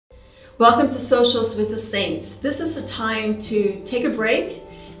Welcome to Socials with the Saints. This is a time to take a break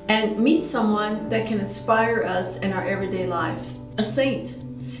and meet someone that can inspire us in our everyday life. A saint,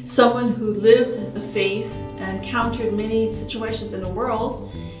 someone who lived the faith and encountered many situations in the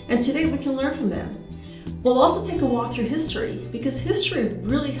world, and today we can learn from them. We'll also take a walk through history, because history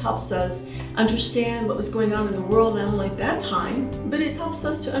really helps us understand what was going on in the world, not only at that time, but it helps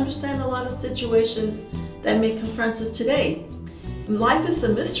us to understand a lot of situations that may confront us today. Life is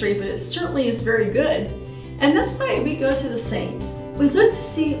a mystery, but it certainly is very good. And that's why we go to the saints. We look to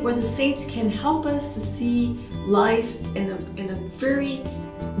see where the saints can help us to see life in a very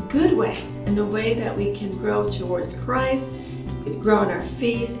good way, in a way that we can grow towards Christ, grow in our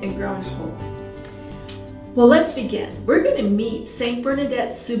faith, and grow in hope. Well, let's begin. We're going to meet Saint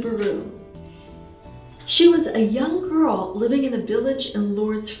Bernadette Soubirous. She was a young girl living in a village in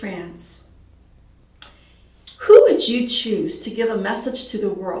Lourdes, France. Who would you choose to give a message to the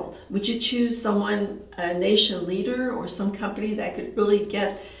world? Would you choose someone, a nation leader, or some company that could really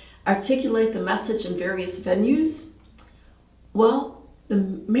articulate the message in various venues? Well,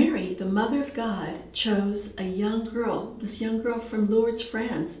 Mary, the Mother of God, chose a young girl, this young girl from Lourdes,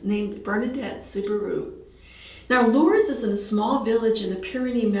 France, named Bernadette Soubirous. Now, Lourdes is in a small village in the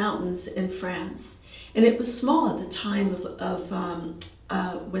Pyrenees Mountains in France, and it was small at the time of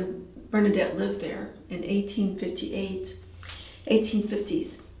when Bernadette lived there in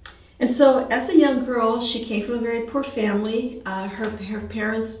 1850s. And so as a young girl, she came from a very poor family. Her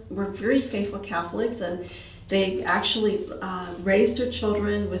parents were very faithful Catholics, and they actually raised their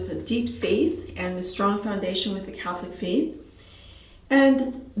children with a deep faith and a strong foundation with the Catholic faith.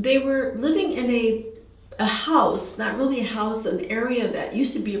 And they were living in a house, not really a house, an area that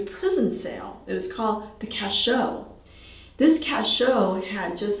used to be a prison cell. It was called the Cachot. This Cachot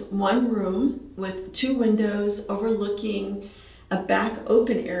had just one room with two windows overlooking a back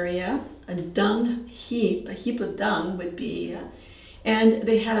open area, a heap of dung would be, and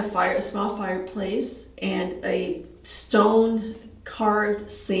they had a small fireplace and a stone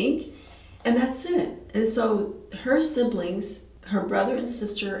carved sink, and that's it. And so her siblings, her brother and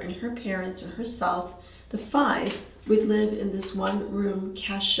sister, and her parents and herself, the five, would live in this one room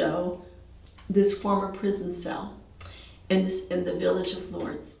Cachot, this former prison cell in the village of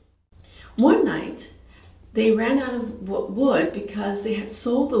Lourdes. One night, they ran out of wood because they had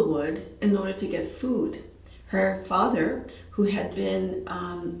sold the wood in order to get food. Her father, who had been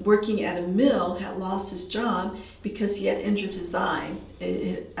working at a mill, had lost his job because he had injured his eye.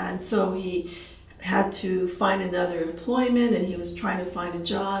 And so he had to find another employment, and he was trying to find a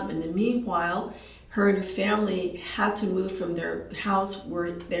job. And in the meanwhile, her and her family had to move from their house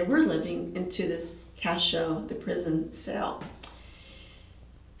where they were living into this Cachot, the prison cell.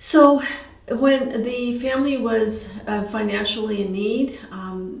 So when the family was financially in need,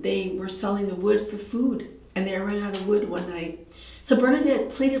 they were selling the wood for food, and they ran out of wood one night. So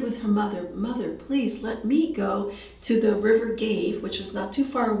Bernadette pleaded with her mother, "Mother, please let me go to the river Gave," which was not too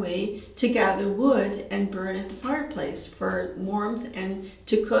far away, to gather wood and burn at the fireplace for warmth and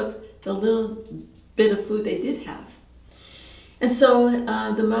to cook the little bit of food they did have. And so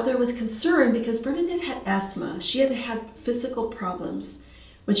the mother was concerned because Bernadette had asthma. She had had physical problems.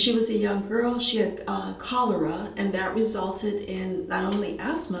 When she was a young girl, she had cholera, and that resulted in not only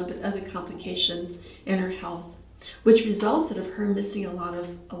asthma, but other complications in her health, which resulted of her missing a lot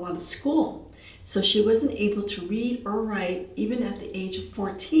of school. So she wasn't able to read or write even at the age of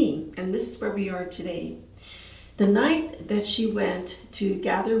 14, and this is where we are today. The night that she went to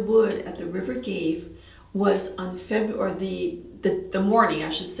gather wood at the river Gave was on the morning, I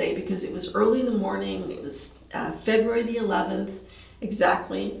should say, because it was early in the morning. It was February the 11th,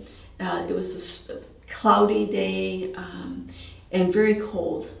 exactly. It was a cloudy day and very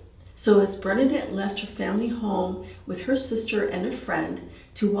cold. So as Bernadette left her family home with her sister and a friend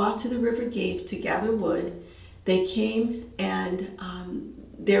to walk to the river Gave to gather wood, they came and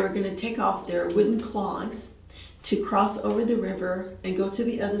they were going to take off their wooden clogs to cross over the river and go to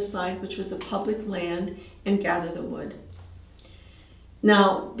the other side, which was a public land, and gather the wood.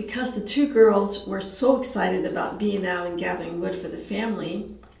 Now, because the two girls were so excited about being out and gathering wood for the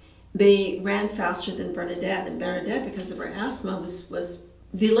family, they ran faster than Bernadette, and Bernadette, because of her asthma, was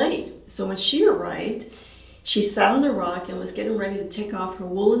delayed. So when she arrived, she sat on a rock and was getting ready to take off her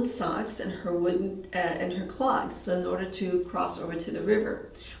woolen socks and her her clogs in order to cross over to the river.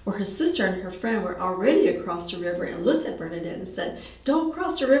 Well, her sister and her friend were already across the river and looked at Bernadette and said, "Don't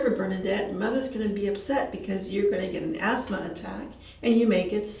cross the river, Bernadette. Mother's going to be upset because you're going to get an asthma attack and you may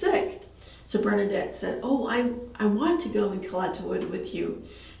get sick." So Bernadette said, "Oh, I want to go and collect wood with you."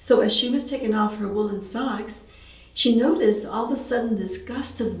 So as she was taking off her woolen socks, She noticed all of a sudden this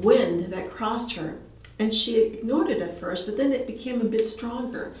gust of wind that crossed her. And she ignored it at first, but then it became a bit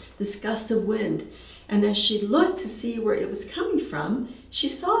stronger, this gust of wind. And as she looked to see where it was coming from, she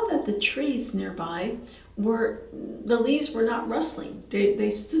saw that the trees nearby the leaves were not rustling.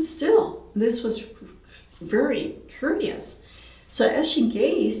 They stood still. This was very curious. So as she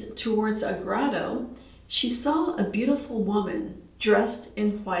gazed towards a grotto, she saw a beautiful woman dressed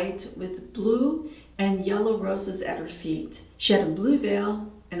in white with blue and yellow roses at her feet. She had a blue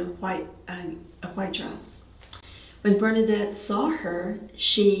veil and a white dress. When Bernadette saw her,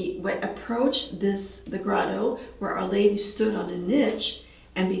 she approached the grotto where Our Lady stood on a niche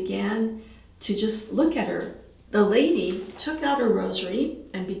and began to just look at her. The lady took out her rosary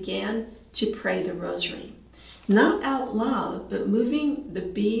and began to pray the rosary. Not out loud, but moving the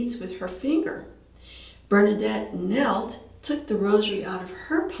beads with her finger. Bernadette knelt, took the rosary out of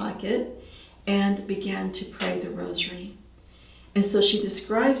her pocket, and began to pray the rosary. And so she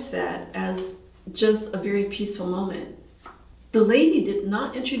describes that as just a very peaceful moment. The lady did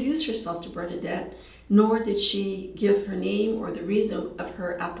not introduce herself to Bernadette, nor did she give her name or the reason of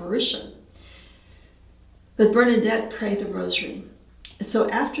her apparition. But Bernadette prayed the rosary. So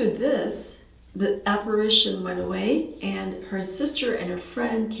after this, the apparition went away, and her sister and her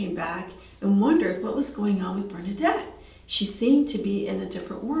friend came back and wondered what was going on with Bernadette. She seemed to be in a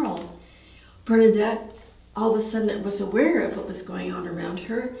different world. Bernadette all of a sudden was aware of what was going on around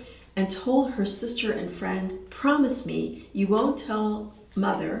her and told her sister and friend, "Promise me you won't tell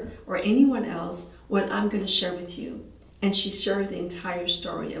Mother or anyone else what I'm going to share with you." And she shared the entire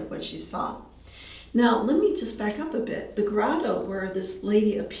story of what she saw. Now, let me just back up a bit. The grotto where this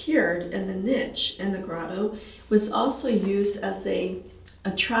lady appeared in the niche in the grotto was also used as a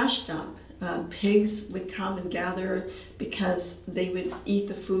trash dump. Pigs would come and gather because they would eat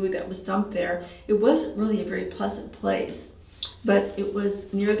the food that was dumped there. It wasn't really a very pleasant place, but it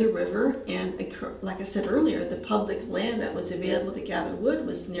was near the river, and like I said earlier, the public land that was available to gather wood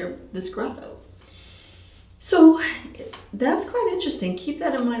was near this grotto. So that's quite interesting. Keep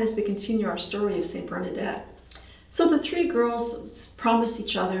that in mind as we continue our story of St. Bernadette. So the three girls promised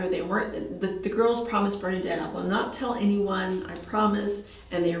each other, the girls promised Bernadette, "I will not tell anyone, I promise,"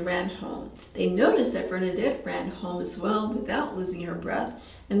 and they ran home. They noticed that Bernadette ran home as well without losing her breath,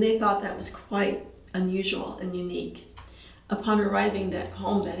 and they thought that was quite unusual and unique. Upon arriving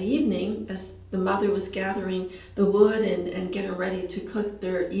home that evening, as the mother was gathering the wood and getting ready to cook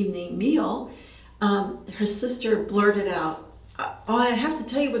their evening meal, her sister blurted out, "Oh, I have to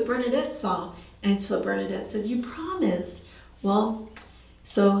tell you what Bernadette saw." And so Bernadette said, "You promised." Well,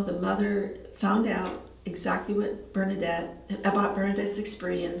 so the mother found out exactly about Bernadette's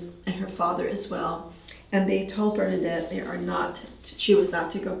experience, and her father as well. And they told Bernadette she was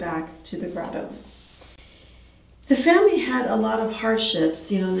not to go back to the grotto. The family had a lot of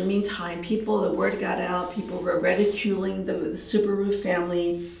hardships, in the meantime. The word got out, people were ridiculing the Soubirous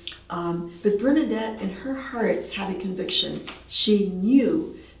family. But Bernadette, in her heart, had a conviction. She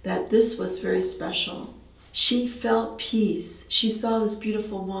knew that this was very special. She felt peace. She saw this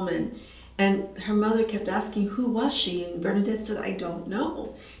beautiful woman, and her mother kept asking, "Who was she?" And Bernadette said, "I don't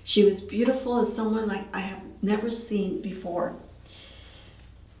know. She was beautiful as someone like I have never seen before."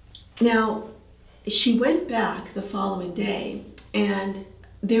 Now, she went back the following day, and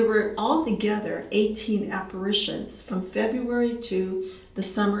there were altogether 18 apparitions from February to the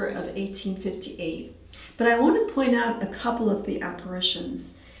summer of 1858. But I want to point out a couple of the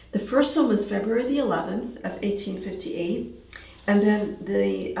apparitions. The first one was February the 11th of 1858, and then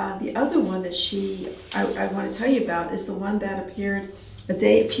the other one that I want to tell you about is the one that appeared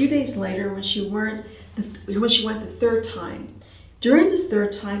a few days later when she went the third time. During this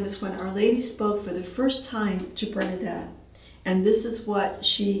third time is when Our Lady spoke for the first time to Bernadette, and this is what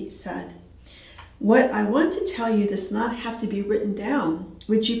she said. "What I want to tell you does not have to be written down.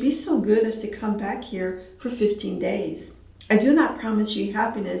 Would you be so good as to come back here for 15 days? I do not promise you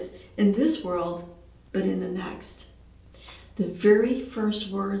happiness in this world, but in the next." The very first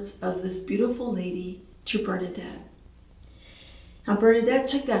words of this beautiful lady to Bernadette. Now Bernadette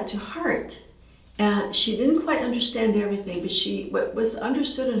took that to heart, and she didn't quite understand everything, but what was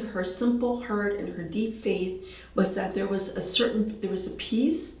understood in her simple heart and her deep faith was that there was a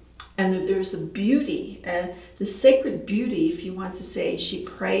peace, and there was a beauty, the sacred beauty, if you want to say. She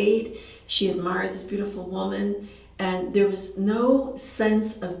prayed, she admired this beautiful woman, and there was no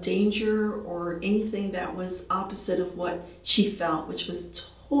sense of danger or anything that was opposite of what she felt, which was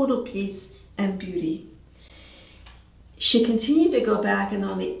total peace and beauty. She continued to go back, and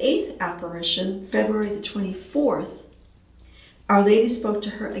on the 8th apparition, February the 24th, Our Lady spoke to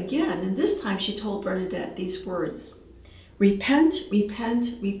her again, and this time she told Bernadette these words: "Repent,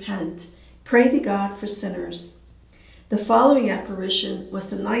 repent, repent. Pray to God for sinners." The following apparition was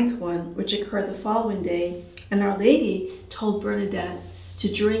the 9th one, which occurred the following day, and Our Lady told Bernadette to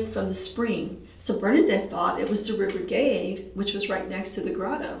drink from the spring. So Bernadette thought it was the river Gave, which was right next to the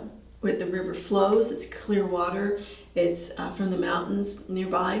grotto, where the river flows. It's clear water. It's from the mountains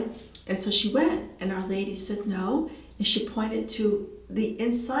nearby. And so she went, and Our Lady said no, and she pointed to the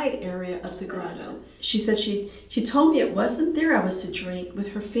inside area of the grotto. She said she told me it wasn't there I was to drink. With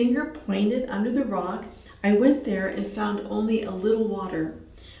her finger pointed under the rock, I went there and found only a little water.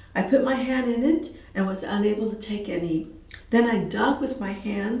 I put my hand in it and was unable to take any. Then I dug with my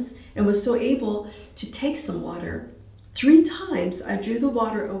hands and was so able to take some water. 3 times I drew the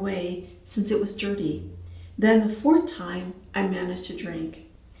water away since it was dirty. Then the 4th time I managed to drink.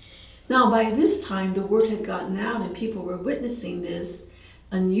 Now by this time the word had gotten out and people were witnessing this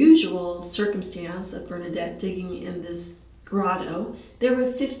unusual circumstance of Bernadette digging in this grotto. There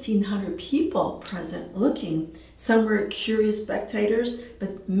were 1,500 people present looking. Some were curious spectators,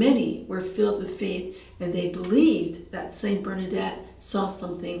 but many were filled with faith, and they believed that Saint Bernadette saw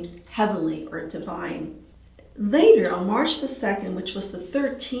something heavenly or divine. Later, on March the 2nd, which was the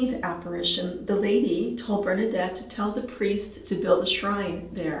 13th apparition, the Lady told Bernadette to tell the priest to build a shrine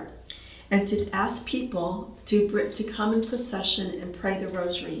there and to ask people to come in procession and pray the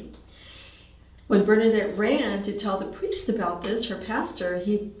rosary. When Bernadette ran to tell the priest about this, her pastor,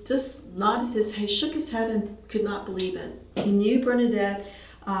 he just nodded his head, shook his head, and could not believe it. He knew Bernadette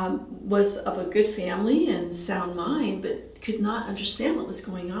was of a good family and sound mind, but could not understand what was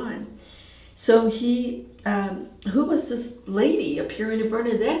going on. So he, who was this lady appearing to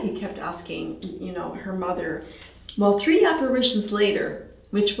Bernadette? He kept asking, her mother. Well, 3 apparitions later,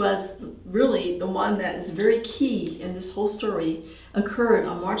 which was really the one that is very key in this whole story, occurred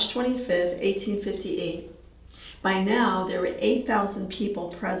on March 25th, 1858. By now, there were 8,000 people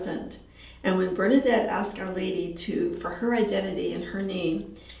present. And when Bernadette asked Our Lady for her identity and her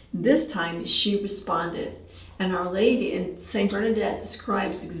name, this time she responded. And Our Lady, and St. Bernadette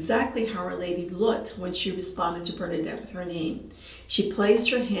describes exactly how Our Lady looked when she responded to Bernadette with her name. She placed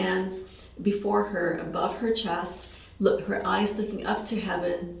her hands before her, above her chest, her eyes looking up to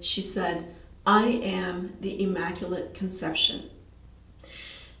heaven. She said, "I am the Immaculate Conception."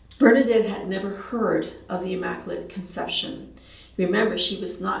 Bernadette had never heard of the Immaculate Conception. Remember, she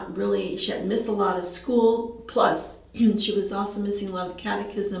had missed a lot of school, plus she was also missing a lot of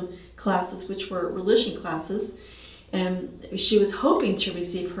catechism classes, which were religion classes, and she was hoping to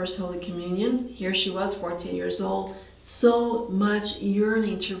receive First Holy Communion. Here she was, 14 years old, so much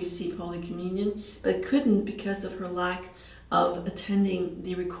yearning to receive Holy Communion, but couldn't because of her lack of attending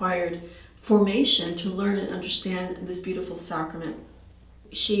the required formation to learn and understand this beautiful sacrament.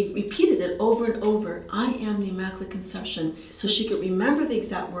 She repeated it over and over, "I am the Immaculate Conception." So she could remember the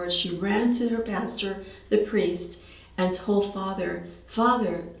exact words. She ran to her pastor, the priest, and told Father,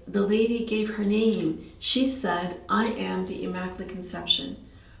 the Lady gave her name. She said, "I am the Immaculate Conception."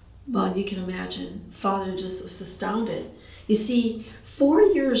 Well, you can imagine, Father just was astounded. You see, 4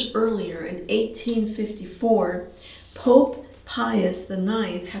 years earlier, in 1854, Pope Pius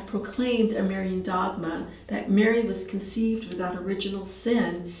IX had proclaimed a Marian dogma that Mary was conceived without original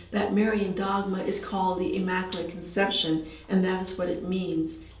sin. That Marian dogma is called the Immaculate Conception, and that is what it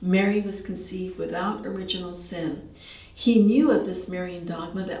means. Mary was conceived without original sin. He knew of this Marian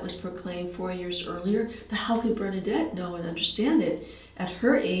dogma that was proclaimed 4 years earlier, but how could Bernadette know and understand it at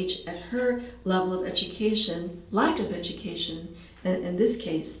her age, at her level of education, lack of education in this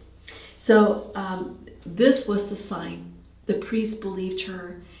case? So this was the sign. The priest believed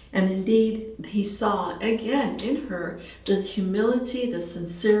her, and indeed he saw again in her the humility, the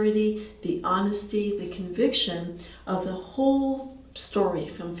sincerity, the honesty, the conviction of the whole story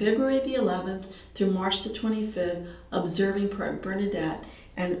from February the 11th through March the 25th, observing Bernadette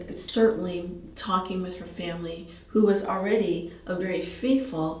and certainly talking with her family, who was already a very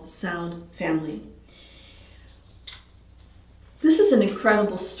faithful, sound family. This is an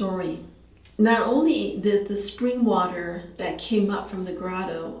incredible story. Not only did the spring water that came up from the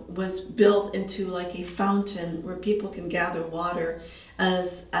grotto was built into like a fountain where people can gather water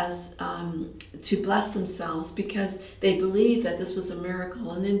as to bless themselves, because they believed that this was a miracle,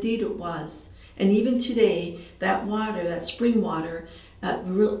 and indeed it was. And even today, that water, that spring water,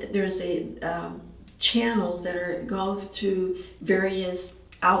 there's channels that go through various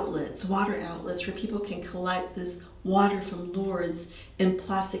outlets, water outlets, where people can collect this water from Lourdes in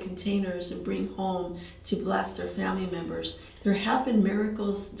plastic containers and bring home to bless their family members. There have been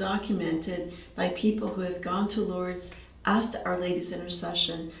miracles documented by people who have gone to Lourdes asked Our Lady's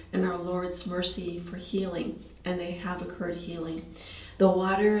intercession and our Lord's mercy for healing, and they have occurred healing. The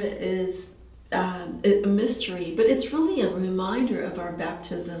water is a mystery, but it's really a reminder of our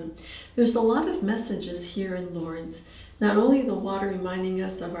baptism. There's a lot of messages here in Lourdes. Not only the water reminding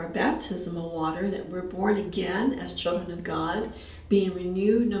us of our baptismal water, that we're born again as children of God, being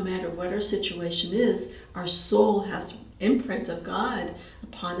renewed no matter what our situation is. Our soul has imprint of God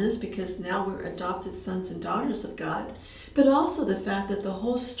upon us because now we're adopted sons and daughters of God. But also the fact that the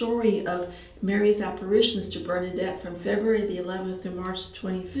whole story of Mary's apparitions to Bernadette from February the 11th to March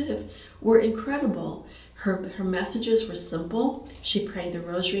 25th were incredible. Her messages were simple. She prayed the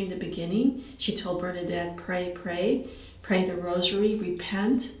rosary in the beginning. She told Bernadette, pray, pray. Pray the rosary,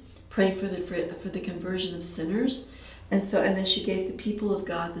 repent, pray for the conversion of sinners. And then she gave the people of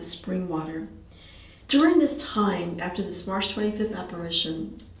God the spring water. During this time, after this March 25th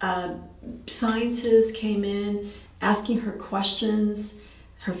apparition, scientists came in asking her questions,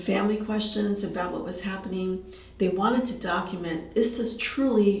 her family questions about what was happening. They wanted to document, is this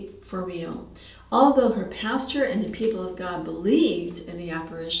truly for real? Although her pastor and the people of God believed in the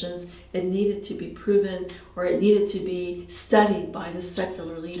apparitions, it needed to be proven, or it needed to be studied by the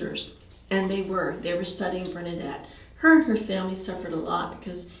secular leaders. And they were studying Bernadette. Her and her family suffered a lot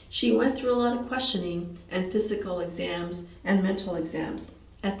because she went through a lot of questioning and physical exams and mental exams.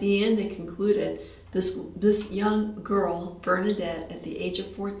 At the end, they concluded this young girl, Bernadette, at the age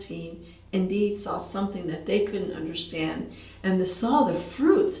of 14, indeed saw something that they couldn't understand. And they saw the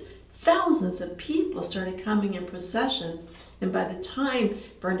fruit. Thousands of people started coming in processions. And by the time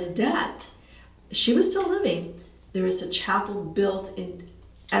Bernadette, she was still living, there was a chapel built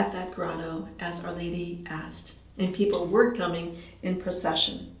at that grotto as Our Lady asked. And people were coming in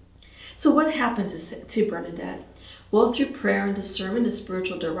procession. So what happened to Bernadette? Well, through prayer and discernment and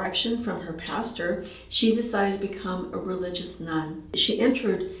spiritual direction from her pastor, she decided to become a religious nun. She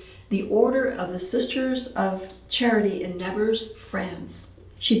entered the Order of the Sisters of Charity in Nevers, France.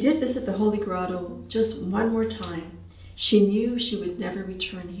 She did visit the Holy Grotto just one more time. She knew she would never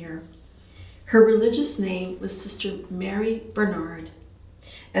return here. Her religious name was Sister Mary Bernard,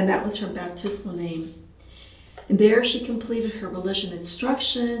 and that was her baptismal name. And there she completed her religion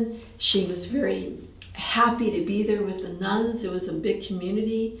instruction. She was very happy to be there with the nuns. It was a big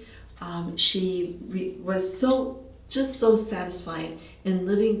community. She was just so satisfied in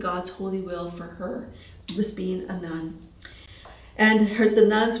living God's holy will for her, was being a nun. And the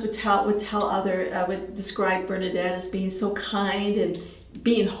nuns would describe Bernadette as being so kind and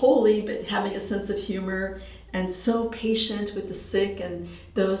being holy, but having a sense of humor, and so patient with the sick and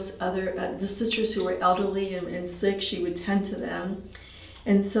those other, the sisters who were elderly and sick. She would tend to them.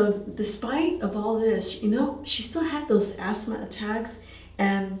 And so despite of all this, she still had those asthma attacks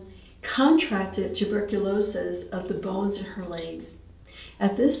and contracted tuberculosis of the bones in her legs.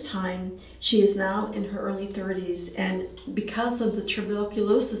 At this time, she is now in her early 30s, and because of the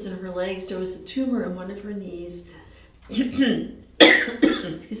tuberculosis in her legs, there was a tumor in one of her knees,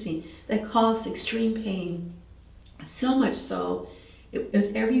 excuse me, that caused extreme pain. So much so,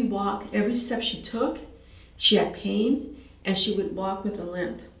 with every walk, every step she took, she had pain, and she would walk with a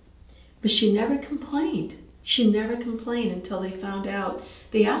limp. But she never complained. She never complained until they found out.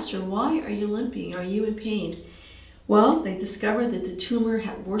 They asked her, why are you limping? Are you in pain? Well, they discovered that the tumor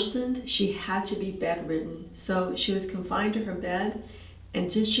had worsened. She had to be bedridden. So she was confined to her bed,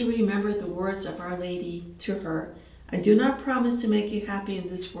 and did she remember the words of Our Lady to her? I do not promise to make you happy in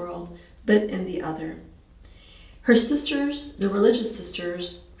this world, but in the other. Her sisters, the religious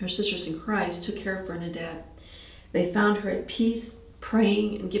sisters, her sisters in Christ, took care of Bernadette. They found her at peace,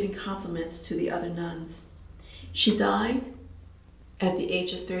 praying and giving compliments to the other nuns. She died at the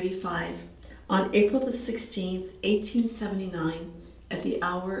age of 35 on April the 16th, 1879, at the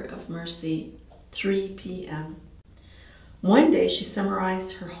hour of mercy, 3 p.m. One day she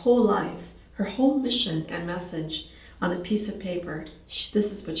summarized her whole life, her whole mission and message on a piece of paper.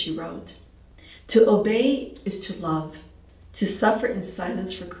 This is what she wrote. To obey is to love. To suffer in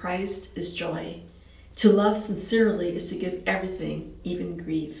silence for Christ is joy. To love sincerely is to give everything, even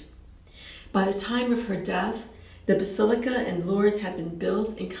grief. By the time of her death, the Basilica in Lourdes had been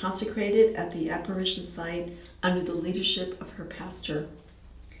built and consecrated at the apparition site under the leadership of her pastor.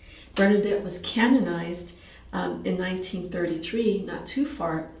 Bernadette was canonized in 1933, not too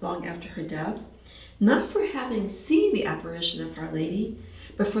long after her death, not for having seen the apparition of Our Lady,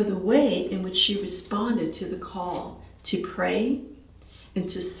 but for the way in which she responded to the call to pray and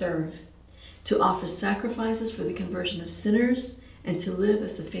to serve, to offer sacrifices for the conversion of sinners, and to live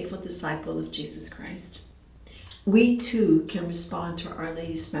as a faithful disciple of Jesus Christ. We too can respond to Our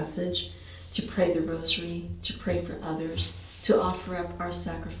Lady's message to pray the rosary, to pray for others, to offer up our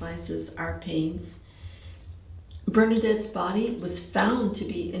sacrifices, our pains. Bernadette's body was found to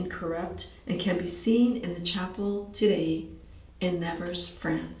be incorrupt and can be seen in the chapel today in Nevers,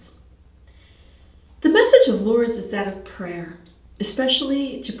 France. The message of Lourdes is that of prayer,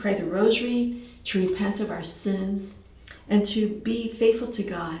 especially to pray the rosary, to repent of our sins, and to be faithful to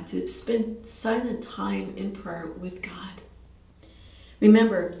God, to spend silent time in prayer with God.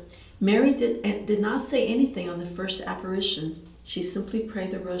 Remember, Mary did not say anything on the first apparition. She simply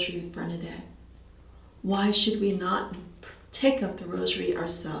prayed the rosary with Bernadette. Why should we not take up the rosary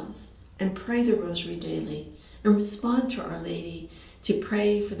ourselves and pray the rosary daily and respond to Our Lady to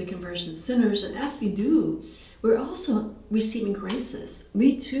pray for the conversion of sinners? And as we do, we're also receiving graces.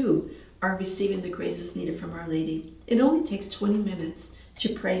 We too are receiving the graces needed from Our Lady. It only takes 20 minutes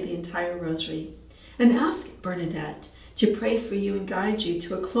to pray the entire rosary. And ask Bernadette to pray for you and guide you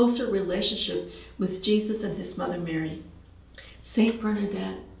to a closer relationship with Jesus and his mother Mary. Saint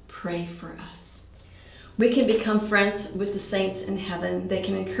Bernadette, pray for us. We can become friends with the saints in heaven. They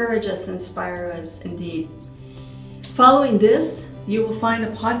can encourage us and inspire us indeed. Following this, you will find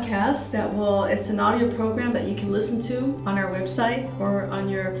a podcast it's an audio program that you can listen to on our website or on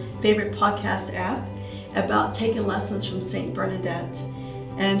your favorite podcast app about taking lessons from Saint Bernadette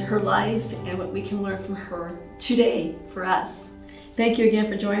and her life and what we can learn from her today for us. Thank you again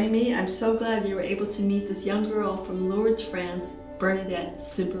for joining me. I'm so glad you were able to meet this young girl from Lourdes, France, Bernadette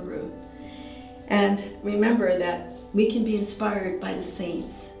Soubirous. And remember that we can be inspired by the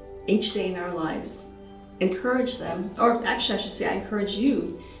saints each day in our lives. Encourage them, or actually I should say I encourage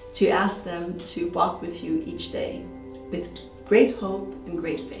you to ask them to walk with you each day with great hope and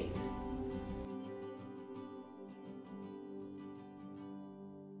great faith.